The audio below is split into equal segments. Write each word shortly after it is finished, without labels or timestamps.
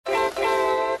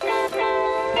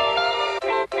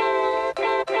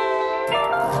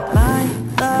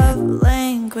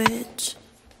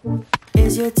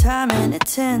your time and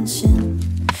attention.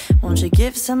 Won't you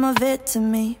give some of it to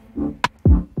me?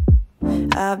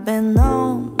 I've been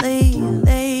lonely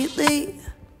lately.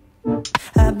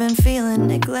 I've been feeling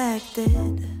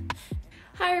neglected.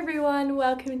 Hi everyone,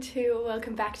 welcome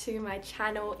back to my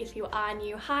channel. If you are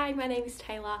new, hi, my name is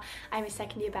Taylor. I'm a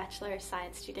second year Bachelor of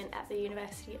Science student at the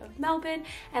University of Melbourne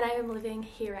and I am living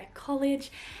here at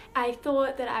college. I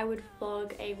thought that I would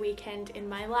vlog a weekend in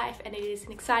my life, and it is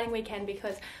an exciting weekend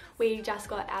because we just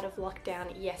got out of lockdown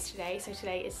yesterday, so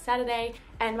today is Saturday,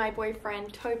 and my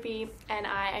boyfriend Toby and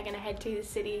I are going to head to the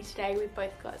city today. We've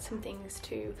both got some things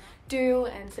to do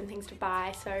and some things to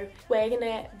buy, so we're going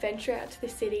to venture out to the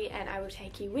city and I will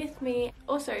take you with me.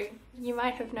 Also, you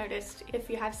might have noticed, if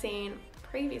you have seen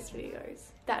previous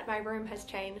videos, that my room has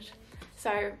changed,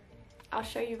 so I'll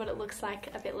show you what it looks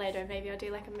like a bit later. Maybe I'll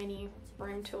do like a mini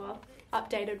room tour,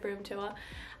 updated room tour,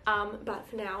 but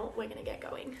for now we're gonna get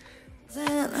going.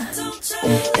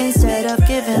 Instead of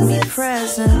giving me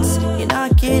presents, you're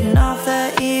not getting off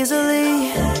that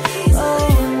easily.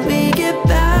 Oh, we get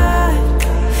back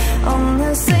on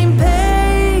the same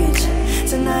page.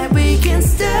 Tonight we can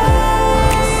stay.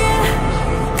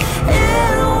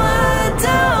 And why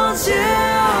don't you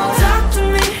talk to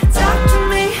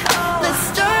me? Let's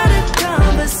start a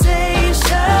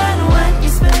conversation. When you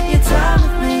spend your time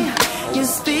with me, you're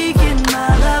speaking my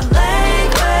love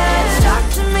language. Talk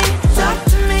to me.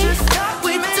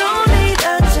 We don't need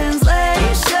a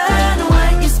translation.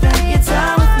 When you spend your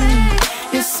time with me,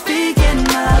 you're speaking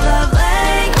my love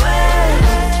language.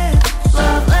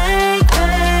 Love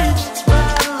language.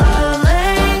 Love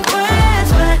language.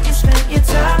 When you spend your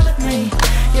time with me,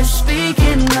 you're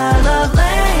speaking my love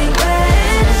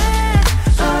language.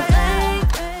 Love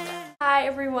language. Hi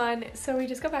everyone, so we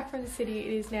just got back from the city.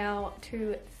 It is now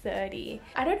 2:30.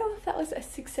 I don't know if that was a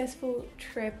successful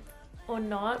trip or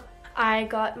not. I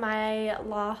got my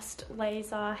last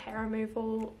laser hair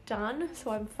removal done,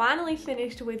 so I'm finally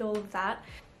finished with all of that.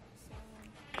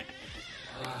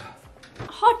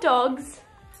 Hot dogs!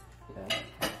 Yeah.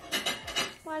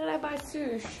 Why did I buy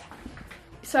sushi?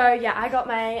 So yeah, I got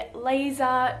my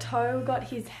laser. Toe got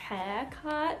his hair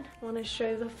cut. I want to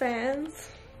show the fans.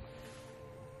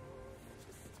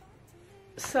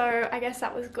 So I guess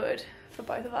that was good for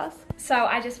both of us. So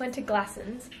I just went to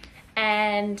Glassons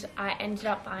and I ended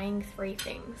up buying 3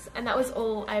 things, and that was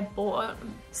all I bought.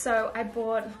 So I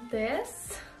bought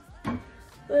this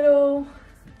little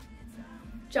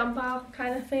jumper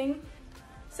kind of thing.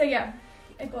 So yeah,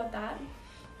 I bought that.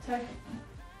 So,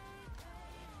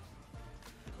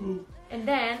 and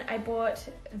then I bought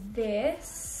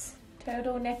this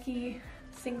turtlenecky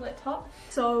singlet top.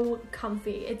 So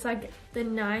comfy. It's like the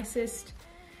nicest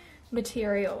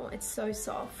material. It's so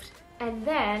soft. And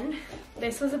then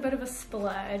this was a bit of a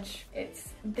splurge.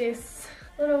 It's this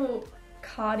little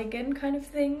cardigan kind of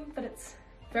thing, but it's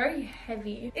very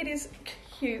heavy. It is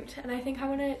cute, and I think I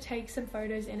want to take some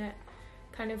photos in it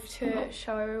kind of to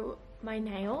show my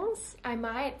nails. I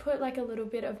might put like a little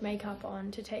bit of makeup on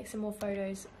to take some more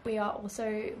photos. We are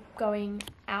also going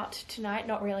out tonight.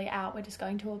 Not really out, we're just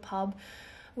going to a pub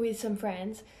with some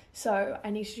friends, so I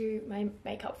need to do my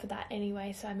makeup for that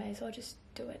anyway, so I may as well just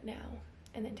do it now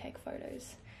and then take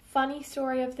photos. Funny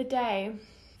story of the day.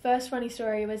 First funny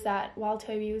story was that while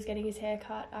Toby was getting his hair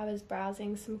cut, I was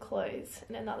browsing some clothes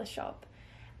in another shop,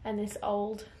 and this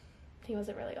old, he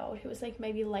wasn't really old, he was like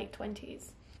maybe late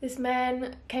 20s. This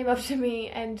man came up to me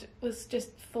and was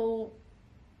just full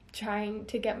trying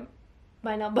to get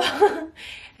my number.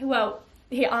 Well,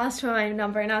 he asked for my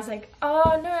number and I was like,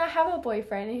 oh no, I have a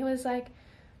boyfriend. And he was like,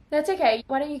 that's okay,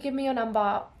 why don't you give me your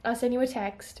number, I'll send you a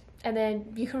text and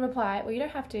then you can reply. Well, you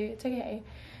don't have to, it's okay.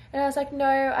 And I was like, no,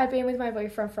 I've been with my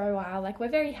boyfriend for a while, like we're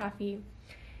very happy.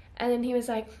 And then he was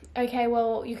like, okay,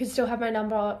 well, you can still have my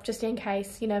number just in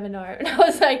case, you never know. And I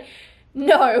was like,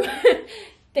 no,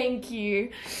 thank you.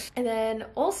 And then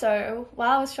also,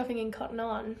 while I was shopping in Cotton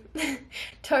On,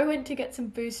 Toe went to get some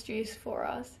Boost juice for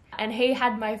us. And he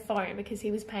had my phone because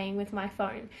he was paying with my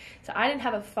phone. So I didn't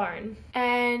have a phone.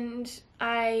 And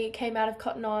I came out of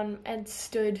Cotton On and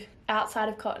stood outside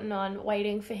of Cotton On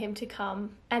waiting for him to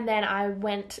come. And then I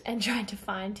went and tried to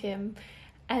find him.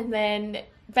 And then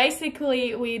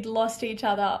basically we'd lost each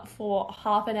other for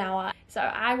half an hour. So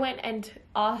I went and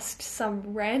asked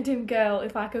some random girl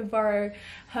if I could borrow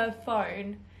her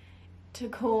phone to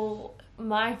call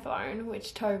my phone,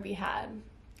 which Toby had.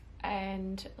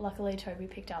 and luckily Toby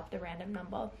picked up the random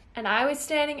number. And I was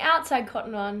standing outside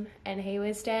Cotton On and he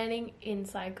was standing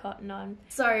inside Cotton On.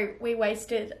 So we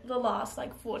wasted the last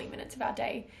like 40 minutes of our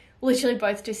day literally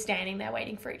both just standing there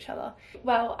waiting for each other.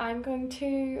 Well, I'm going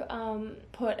to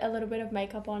put a little bit of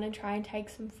makeup on and try and take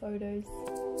some photos.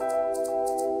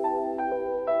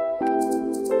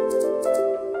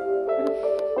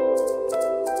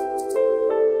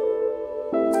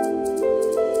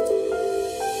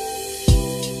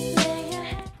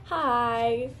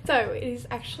 Hi! So it is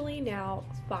actually now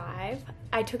 5.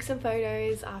 I took some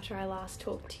photos after I last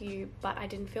talked to you, but I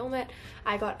didn't film it.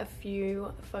 I got a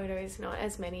few photos, not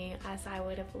as many as I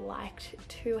would have liked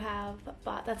to have,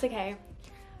 but that's okay.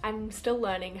 I'm still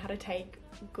learning how to take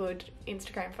good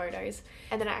Instagram photos.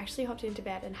 And then I actually hopped into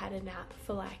bed and had a nap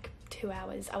for like 2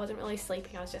 hours. I wasn't really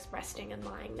sleeping, I was just resting and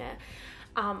lying there.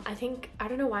 I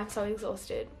don't know why I'm so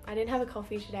exhausted. I didn't have a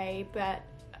coffee today, but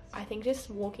I think just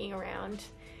walking around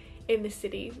in the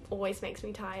city always makes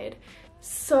me tired.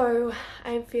 So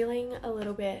I'm feeling a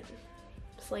little bit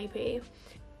sleepy.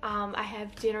 I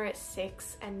have dinner at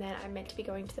 6 and then I'm meant to be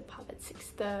going to the pub at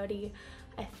 6:30.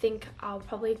 I think I'll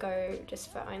probably go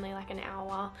just for only like an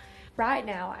hour. Right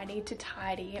now I need to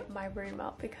tidy my room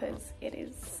up because it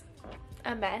is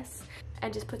a mess,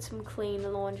 and just put some clean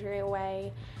laundry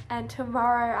away. And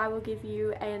tomorrow I will give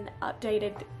you an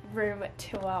updated room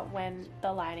tour when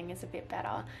the lighting is a bit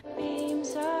better. Beams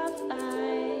of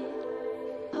light,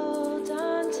 hold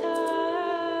on tight.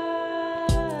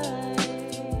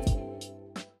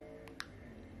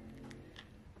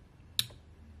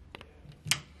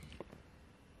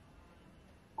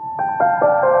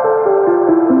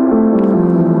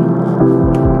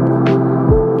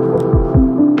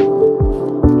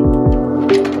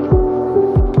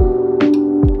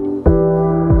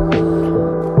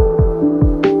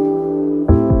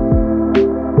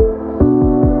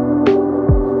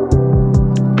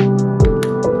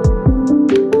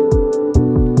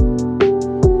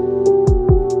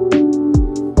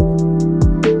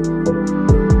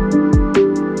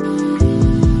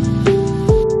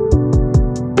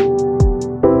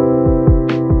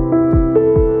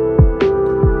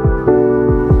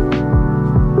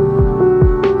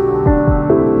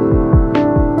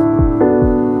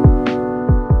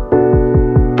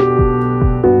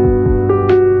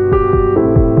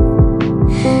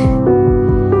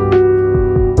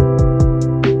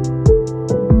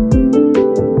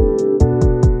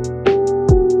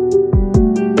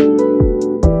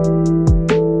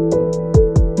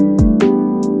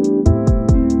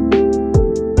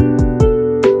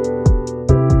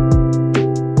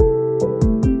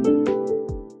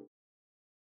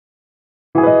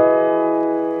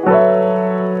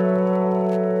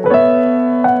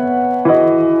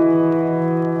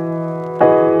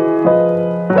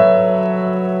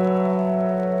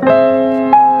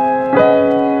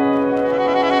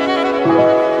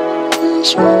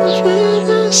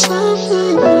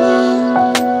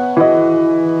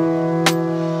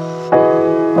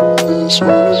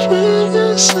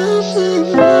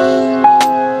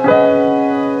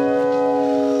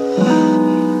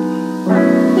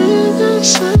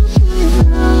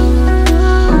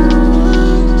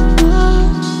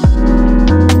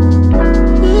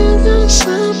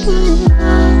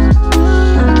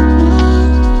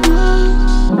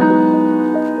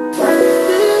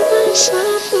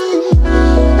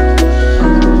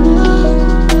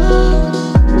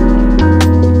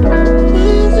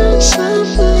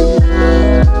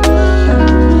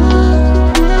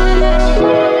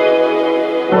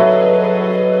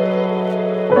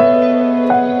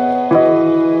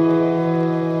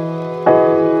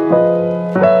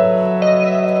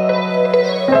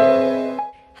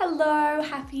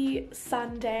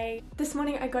 Sunday. This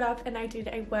morning I got up and I did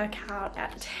a workout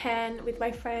at 10 with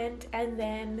my friend, and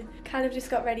then kind of just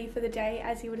got ready for the day,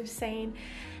 as you would have seen,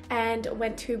 and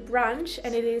went to brunch.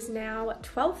 And it is now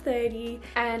 12:30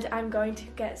 and I'm going to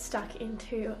get stuck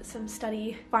into some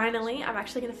study. Finally, I'm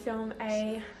actually going to film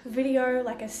a video,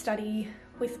 like a study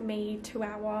with me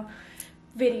 2-hour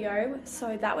video,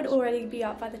 so that would already be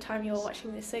up by the time you're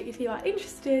watching this. So if you are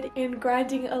interested in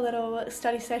grinding a little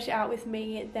study session out with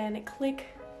me, then click,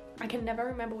 I can never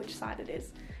remember which side it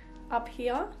is, up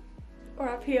here or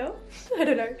up here, I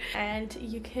don't know, and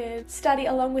you can study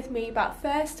along with me. But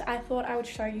first I thought I would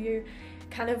show you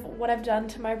kind of what I've done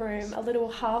to my room, a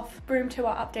little half room tour,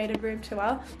 updated room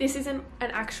tour. This isn't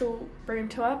an actual room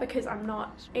tour because I'm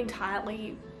not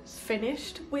entirely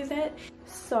finished with it.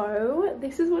 So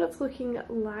this is what it's looking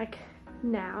like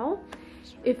now.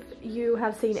 If you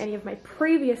have seen any of my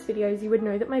previous videos, you would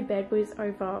know that my bed was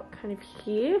over kind of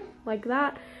here like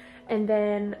that, And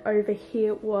then over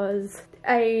here was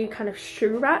a kind of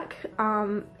shoe rack.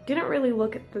 Didn't really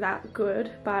look that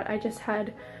good, but I just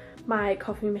had my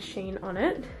coffee machine on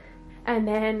it. And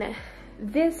then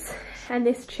this and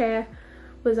this chair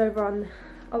was over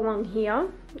along here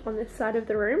on this side of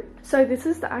the room. So this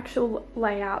is the actual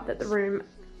layout that the room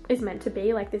is meant to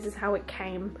be. Like, this is how it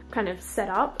came kind of set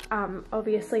up.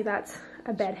 Obviously that's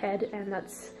a bed head and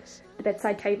that's the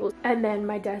bedside table, and then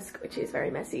my desk, which is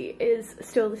very messy, is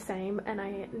still the same, and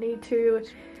I need to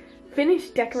finish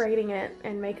decorating it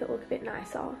and make it look a bit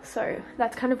nicer. So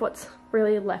that's kind of what's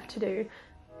really left to do.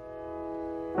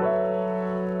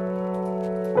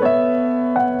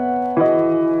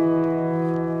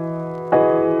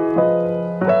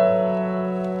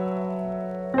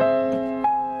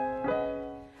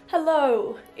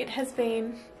 Hello, it has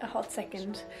been a hot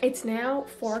second. It's now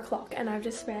 4 o'clock and I've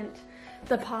just spent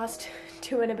the past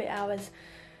 2 and a bit hours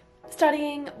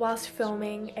studying whilst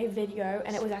filming a video,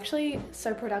 and it was actually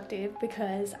so productive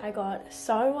because I got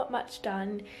so much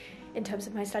done in terms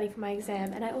of my study for my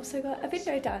exam, and I also got a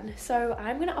video done. So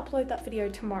I'm gonna upload that video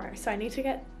tomorrow, so I need to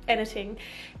get editing,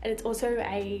 and it's also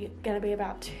gonna be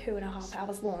about 2.5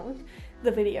 hours long,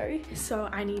 the video, so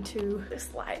I need to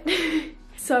slide.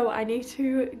 So I need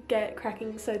to get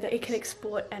cracking so that it can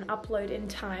export and upload in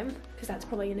time, because that's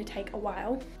probably gonna take a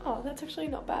while. Oh, that's actually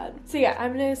not bad. So yeah,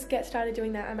 I'm gonna get started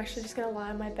doing that. I'm actually just gonna lie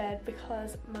on my bed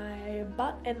because my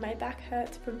butt and my back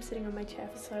hurts from sitting on my chair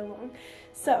for so long.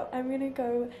 So I'm gonna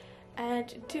go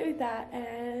and do that,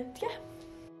 and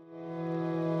yeah.